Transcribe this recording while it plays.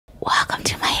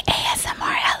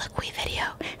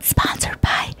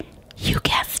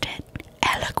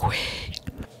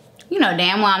know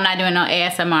damn well I'm not doing no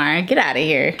ASMR. Get out of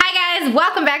here. Hi guys,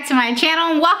 welcome back to my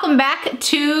channel. Welcome back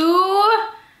to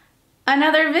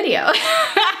another video.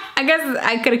 I guess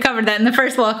I could have covered that in the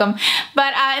first welcome.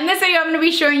 But in this video, I'm going to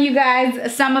be showing you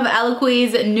guys some of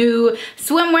Eloquii's new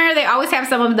swimwear. They always have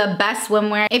some of the best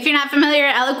swimwear. If you're not familiar,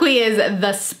 Eloquii is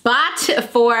the spot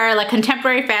for like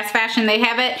contemporary fast fashion. They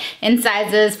have it in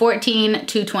sizes 14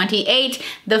 to 28.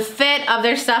 The fit of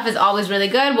their stuff is always really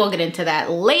good. We'll get into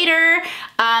that later.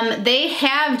 They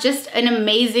have just an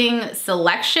amazing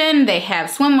selection. They have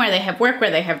swimwear, they have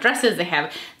workwear, they have dresses, they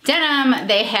have denim,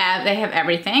 they have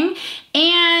everything.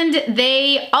 And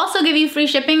they also give you free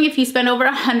shipping if you spend over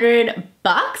 $100.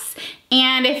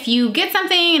 And if you get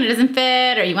something and it doesn't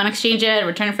fit, or you want to exchange it,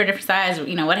 return it for a different size, or,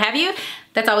 you know, what have you,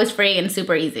 that's always free and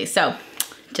super easy. So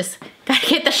just gotta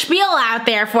get the spiel out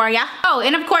there for ya. Oh,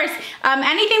 and of course,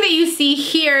 anything that you see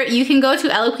here, you can go to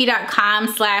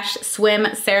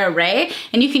eloquii.com/swimSarahRae,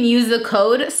 and you can use the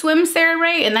code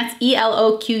swimSarahRae, and that's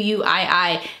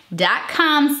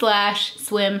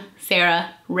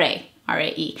eloquii.com/swimSarahRae.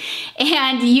 R-A-E.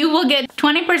 And you will get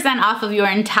 20% off of your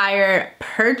entire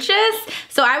purchase.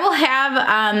 So I will have,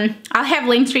 I'll have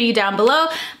links for you down below,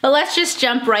 but let's just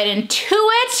jump right into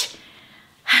it.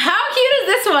 How cute is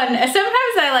this one?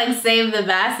 Sometimes I like save the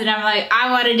best and I'm like,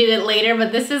 I want to do it later,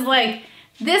 but this is like,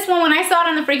 this one, when I saw it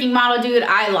on the freaking model, dude,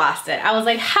 I lost it. I was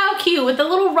like, how cute, with the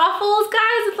little ruffles,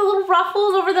 guys, with the little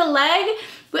ruffles over the leg.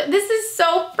 But this is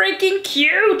so freaking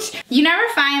cute. You never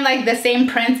find like the same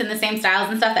prints and the same styles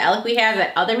and stuff that Eloquii has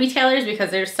at other retailers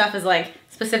because their stuff is like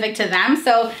specific to them.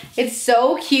 So it's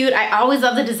so cute. I always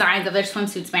love the designs of their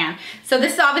swimsuits, man. So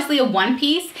this is obviously a one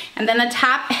piece, and then the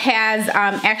top has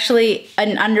actually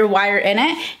an underwire in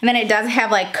it. And then it does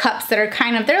have like cups that are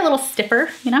kind of, they're a little stiffer,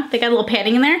 you know, they got a little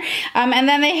padding in there. And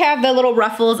then they have the little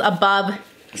ruffles above,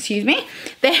 excuse me,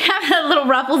 they have the little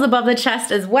ruffles above the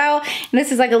chest as well. And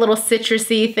this is like a little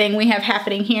citrusy thing we have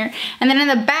happening here. And then in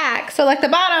the back, so like the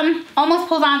bottom almost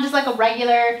pulls on just like a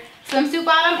regular swimsuit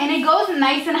bottom, and it goes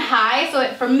nice and high.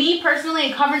 So for me personally,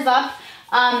 it covers up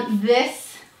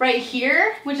this right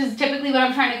here, which is typically what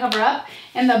I'm trying to cover up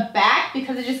in the back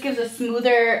because it just gives a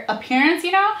smoother appearance,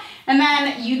 you know? And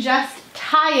then you just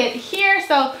tie it here.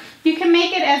 So you can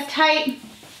make it as tight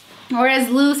or as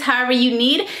loose, however you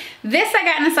need. This I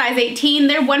got in a size 18.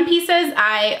 They're one pieces.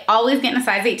 I always get in a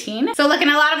size 18. So like in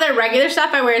a lot of their regular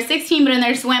stuff, I wear a 16, but in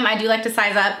their swim, I do like to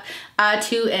size up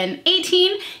to an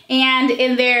 18. And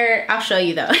in their, I'll show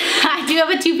you though. I do have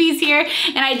a two piece here,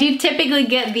 and I do typically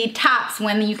get the tops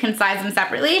when you can size them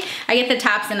separately. I get the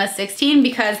tops in a 16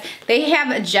 because they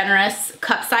have generous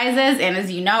cup sizes. And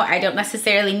as you know, I don't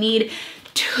necessarily need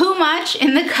too much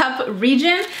in the cup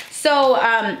region. So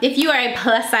if you are a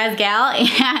plus size gal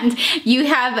and you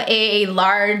have a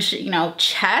large, you know,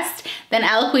 chest, then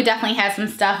Eloquii definitely has some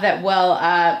stuff that will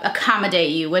accommodate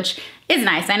you, which is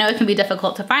nice. I know it can be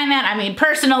difficult to find that. I mean,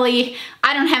 personally,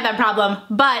 I don't have that problem,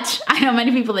 but I know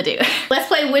many people that do. Let's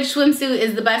play which swimsuit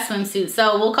is the best swimsuit.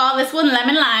 So we'll call this one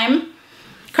Lemon Lime.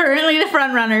 Currently the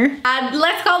front runner.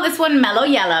 Let's call this one Mellow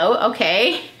Yellow.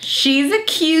 Okay, she's a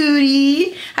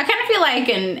cutie. I kind of feel like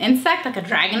an insect, like a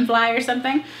dragonfly or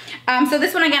something. So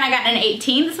this one again, I got an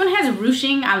 18. This one has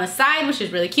ruching on the side, which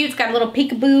is really cute. It's got a little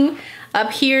peekaboo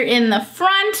up here in the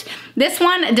front. This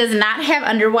one does not have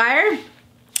underwire.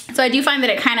 So I do find that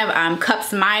it kind of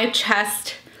cups my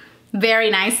chest very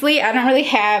nicely. I don't really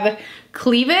have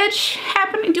cleavage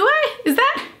happening. Do I? Is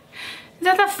that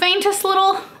the faintest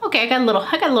little? Okay, I got a little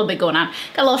bit going on.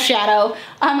 Got a little shadow.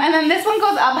 And then this one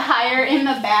goes up higher in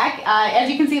the back. As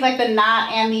you can see, like the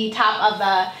knot and the top of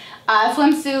the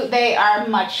swimsuit, they are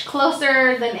much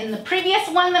closer than in the previous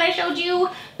one that I showed you.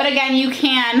 But again, you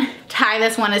can tie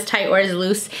this one as tight or as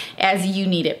loose as you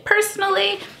need it.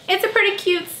 Personally, it's a pretty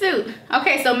cute suit.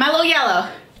 Okay, so Mellow Yellow.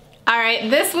 All right,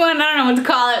 this one, I don't know what to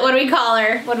call it. What do we call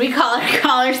her? What do we call her?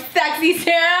 Call her Sexy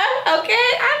Sarah. Okay,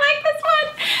 I like this one.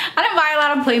 I don't buy a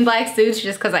lot of plain black suits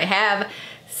just because I have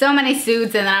so many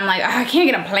suits, and then I'm like, oh, I can't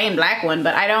get a plain black one,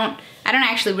 but I don't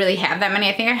actually really have that many.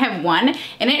 I think I have one,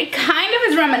 and it kind of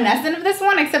is reminiscent of this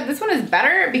one, except this one is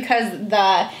better because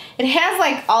it has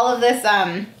like all of this,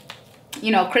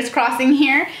 you know, crisscrossing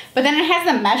here, but then it has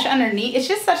the mesh underneath. It's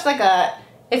just such like a,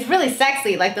 it's really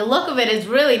sexy. Like the look of it is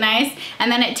really nice.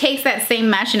 And then it takes that same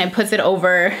mesh and it puts it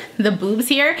over the boobs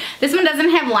here. This one doesn't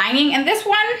have lining, and this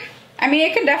one, I mean,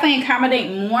 it can definitely accommodate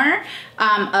more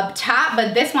up top,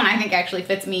 but this one I think actually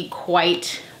fits me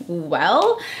quite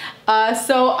well.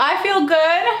 So I feel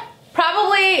good.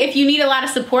 Probably if you need a lot of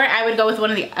support, I would go with one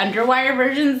of the underwire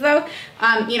versions though.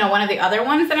 You know, one of the other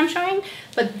ones that I'm showing.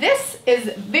 But this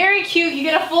is very cute. You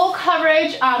get a full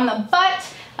coverage on the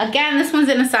butt. Again, this one's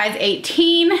in a size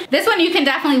 18. This one you can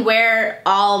definitely wear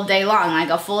all day long, like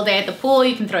a full day at the pool.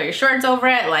 You can throw your shorts over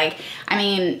it. Like, I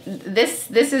mean,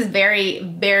 this is very,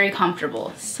 very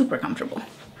comfortable, super comfortable.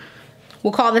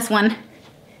 We'll call this one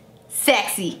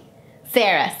Sexy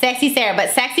Sarah, Sexy Sarah,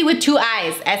 but sexy with 2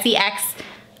 I's,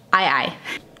 S-E-X-I-I.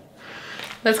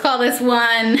 Let's call this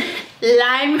one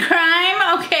Lime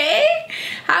Crime, okay?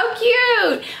 How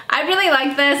cute. I really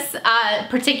like this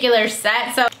particular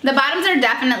set. So the bottoms are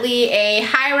definitely a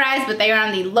high rise, but they are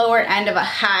on the lower end of a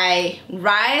high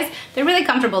rise. They're really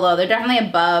comfortable though. They're definitely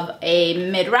above a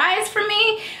mid rise for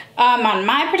me on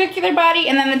my particular body.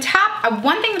 And then the top,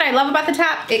 one thing that I love about the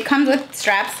top, it comes with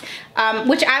straps,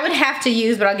 which I would have to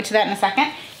use, but I'll get to that in a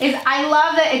second, is I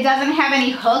love that it doesn't have any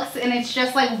hooks and it's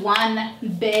just like one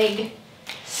big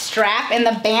strap, and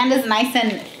the band is nice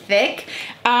and thick.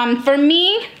 For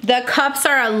me, the cups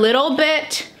are a little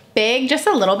bit big, just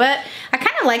a little bit. I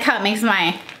kind of like how it makes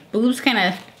my boobs kind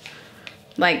of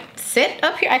like sit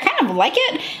up here. I kind of like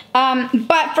it.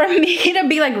 But for me to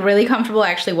be like really comfortable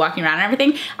actually walking around and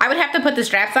everything, I would have to put the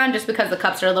straps on just because the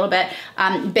cups are a little bit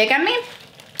big on me.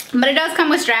 But it does come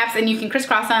with straps, and you can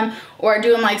crisscross them or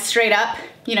do them like straight up.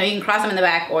 You know, you can cross them in the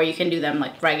back, or you can do them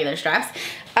like regular straps.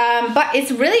 But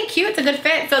it's really cute, it's a good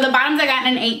fit. So the bottoms I got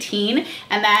in an 18,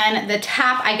 and then the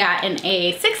top I got in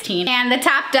a 16. And the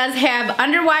top does have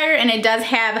underwire, and it does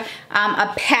have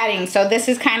a padding. So this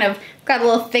is kind of got a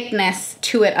little thickness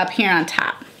to it up here on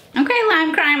top. Okay,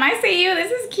 Lime Crime, I see you. This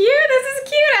is cute, this is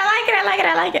cute. I like it, I like it,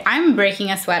 I like it. I'm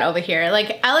breaking a sweat over here.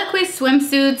 Like, Eloquii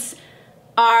swimsuits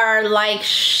are like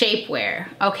shapewear,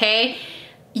 okay?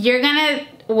 You're gonna,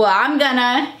 well, I'm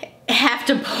gonna have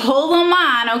to pull them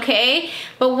on, okay?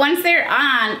 But once they're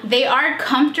on, they are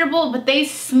comfortable, but they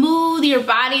smooth your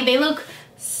body. They look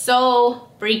so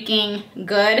freaking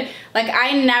good. Like,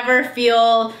 I never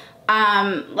feel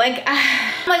like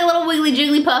a little wiggly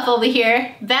jiggly puff over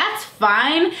here. That's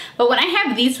fine, but when I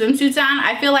have these swimsuits on,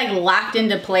 I feel like locked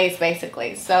into place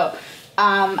basically. So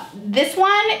this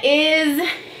one is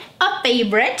a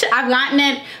favorite. I've gotten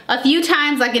it a few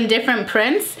times, like in different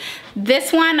prints.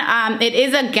 This one, it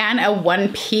is again a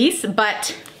one piece,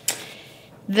 but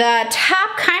the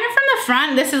top kind of from the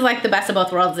front, this is like the best of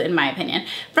both worlds in my opinion.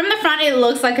 From the front, it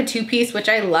looks like a two piece, which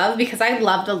I love because I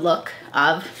love the look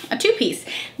of a two piece.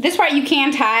 This part you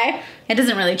can tie. It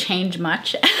doesn't really change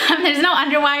much. There's no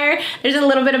underwire. There's a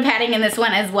little bit of padding in this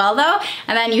one as well though.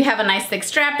 And then you have a nice thick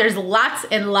strap. There's lots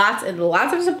and lots and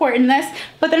lots of support in this.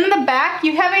 But then in the back,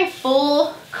 you have a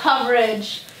full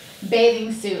coverage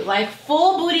bathing suit. Like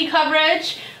full booty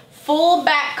coverage, full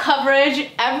back coverage,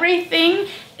 everything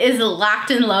is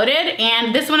locked and loaded.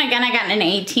 And this one again, I got an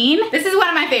 18. This is one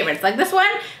of my favorites. Like this one,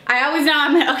 I always know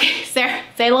I'm, okay, Sarah,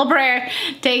 say a little prayer,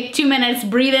 take 2 minutes,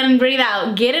 breathe in and breathe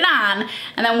out, get it on.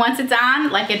 And then once it's on,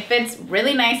 like it fits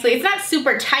really nicely. It's not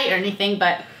super tight or anything,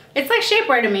 but it's like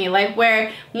shapewear to me. Like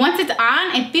where once it's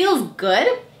on, it feels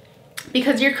good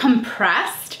because you're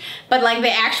compressed, but like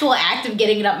the actual act of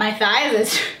getting it up my thighs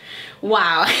is,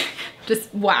 wow.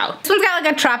 Just wow. This one's got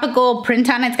like a tropical print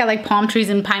on it. It's got like palm trees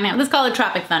and pineapple. Let's call it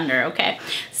Tropic Thunder, okay?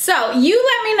 So you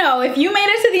let me know, if you made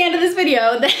it to the end of this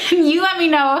video, then you let me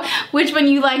know which one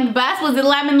you liked best. Was it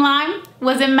Lemon Lime?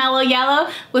 Was it Mellow Yellow?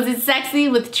 Was it Sexy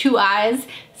with 2 Eyes?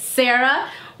 Sarah?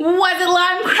 Was it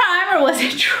Lime Crime or was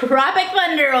it Tropic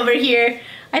Thunder over here?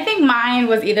 I think mine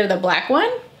was either the black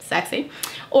one, Sexy,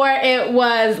 or it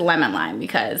was Lemon Lime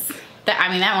because that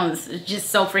one was just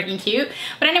so freaking cute.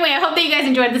 But anyway, I hope that you guys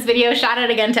enjoyed this video. Shout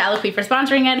out again to Eloquii for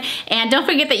sponsoring it. And don't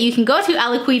forget that you can go to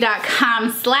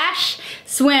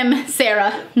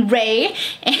eloquii.com/swimsarahrae,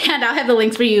 and I'll have the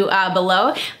links for you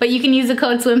below. But you can use the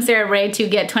code SwimSarahRae to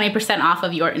get 20% off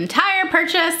of your entire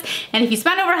purchase. And if you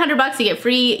spend over $100, you get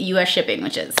free US shipping,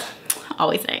 which is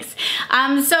always nice.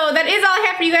 So that is all I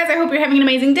have for you guys. I hope you're having an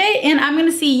amazing day, and I'm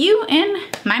gonna see you in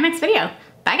my next video.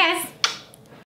 Bye guys.